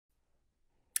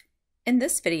In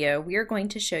this video, we are going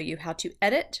to show you how to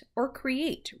edit or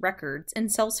create records in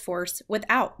Salesforce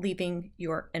without leaving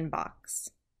your inbox.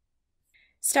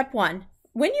 Step 1.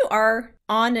 When you are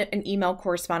on an email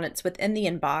correspondence within the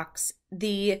inbox,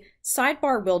 the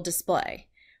sidebar will display.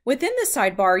 Within the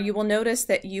sidebar, you will notice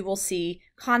that you will see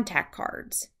contact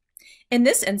cards. In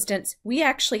this instance, we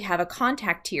actually have a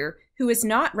contact here who is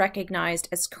not recognized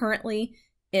as currently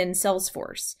in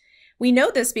Salesforce. We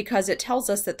know this because it tells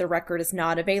us that the record is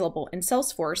not available in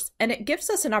Salesforce, and it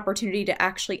gives us an opportunity to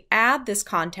actually add this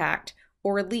contact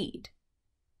or lead.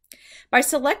 By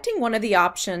selecting one of the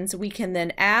options, we can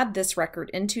then add this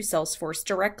record into Salesforce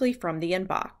directly from the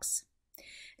inbox.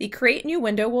 The Create New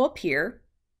window will appear.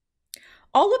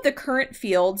 All of the current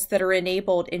fields that are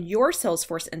enabled in your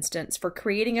Salesforce instance for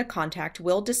creating a contact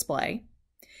will display,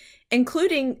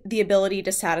 including the ability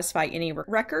to satisfy any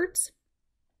records,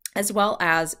 as well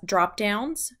as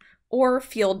drop-downs or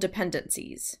field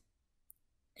dependencies.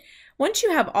 Once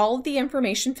you have all of the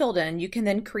information filled in, you can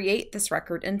then create this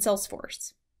record in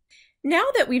Salesforce. Now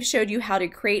that we've showed you how to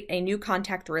create a new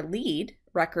contact or lead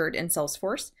record in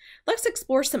Salesforce, let's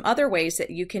explore some other ways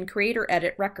that you can create or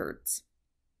edit records.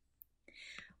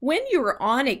 When you are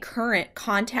on a current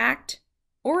contact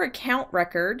or account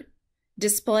record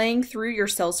displaying through your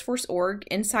Salesforce org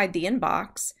inside the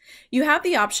inbox, you have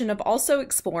the option of also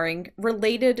exploring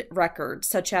related records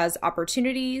such as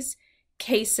opportunities,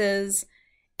 cases,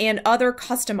 and other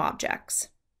custom objects.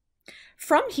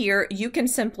 From here, you can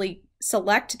simply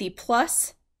select the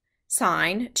plus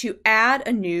sign to add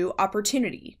a new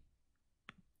opportunity.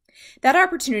 That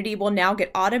opportunity will now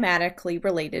get automatically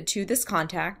related to this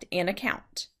contact and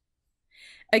account.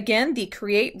 Again, the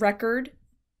Create Record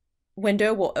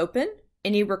window will open.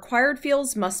 Any required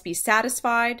fields must be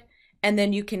satisfied, and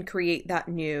then you can create that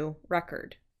new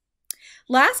record.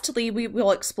 Lastly, we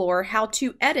will explore how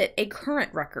to edit a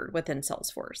current record within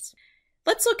Salesforce.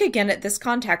 Let's look again at this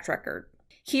contact record.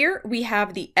 Here we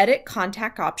have the Edit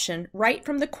Contact option right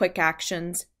from the Quick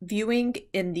Actions viewing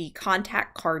in the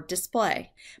contact card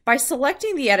display. By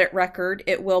selecting the Edit Record,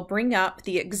 it will bring up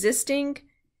the existing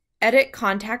Edit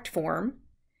Contact form.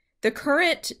 The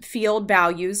current field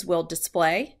values will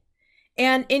display,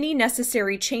 and any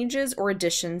necessary changes or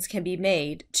additions can be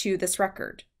made to this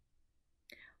record.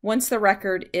 Once the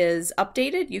record is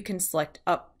updated, you can select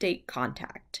Update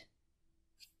Contact.